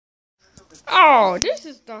Oh, this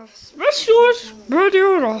is the specialest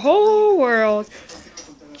video in the whole world.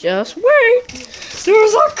 Just wait.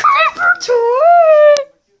 There's a creeper to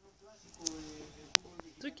it.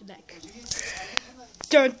 Look at that.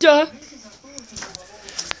 Dun dun.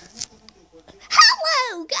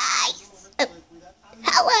 Hello, guys.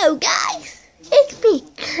 Hello, guys. It's me,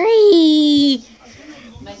 Creed.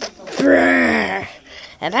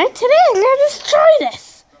 And today I'm gonna destroy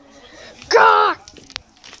this. God.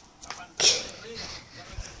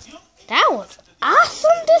 That was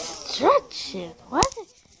awesome destruction, wasn't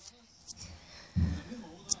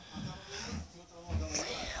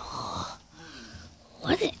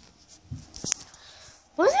it?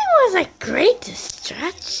 Was a great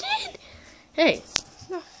destruction? Hey.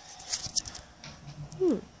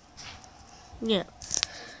 Yeah.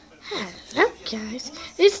 Hello, guys.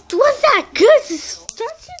 Was that good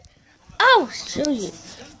destruction? I'll show you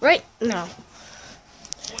right now.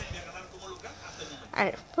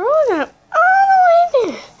 I throw it up all the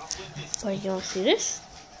way there. Wait, you want to see this?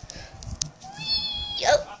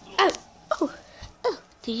 Oh.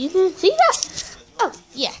 Did you see that? Oh,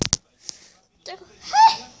 yeah.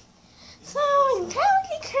 So I'm turning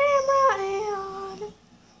the camera and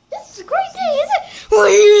this is a great day, isn't it?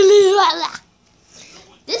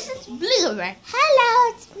 This is Bluebird. Hello,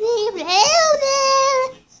 it's me,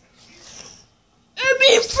 Bluebird. I'm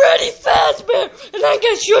being Freddy Fazbear, and I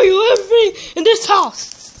can show you everything in this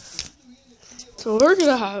house. So we're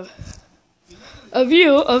gonna have a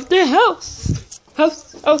view of the house. View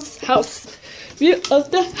of the house. View of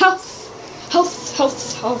the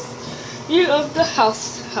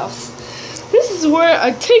house. This is where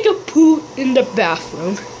I take a poo in the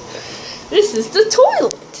bathroom. This is the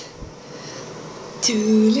toilet.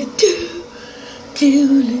 Toodle-doo.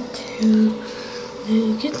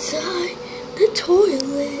 Look inside the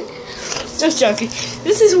toilet. Just joking.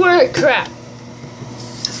 This is where I crap. You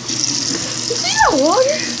see that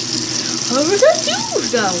water? How would I do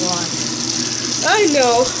with that water? I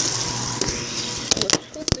know. Let's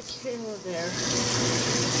put the camera there.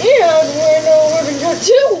 And we know what we're gonna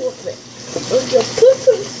do with it. We're gonna put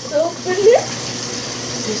some soap in there.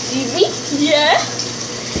 You see me? Yeah.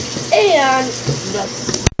 And you see that?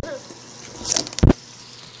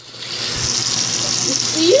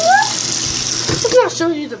 I'm gonna show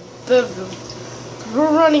you the bedroom.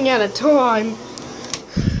 We're running out of time.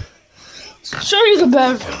 Let's show you the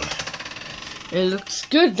bedroom. It looks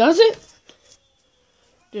good, does it?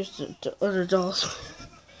 There's the other dolls.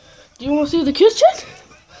 Do you want to see the kitchen?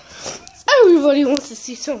 Everybody wants to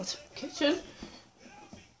see someone's kitchen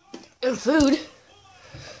and food.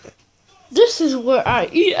 This is where I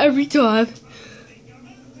eat every time.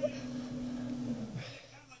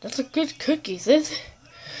 That's a good cookies, isn't it?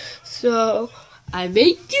 So I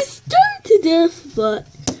may get starved to death, but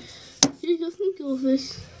here goes some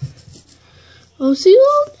goldfish. I'll see you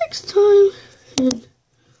all next time in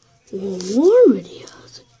more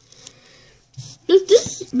videos.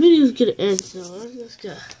 This video is gonna end, so I'm just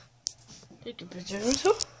gonna take a picture of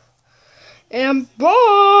myself. And bye!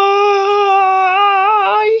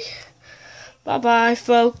 Bye-bye,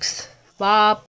 folks. Bye.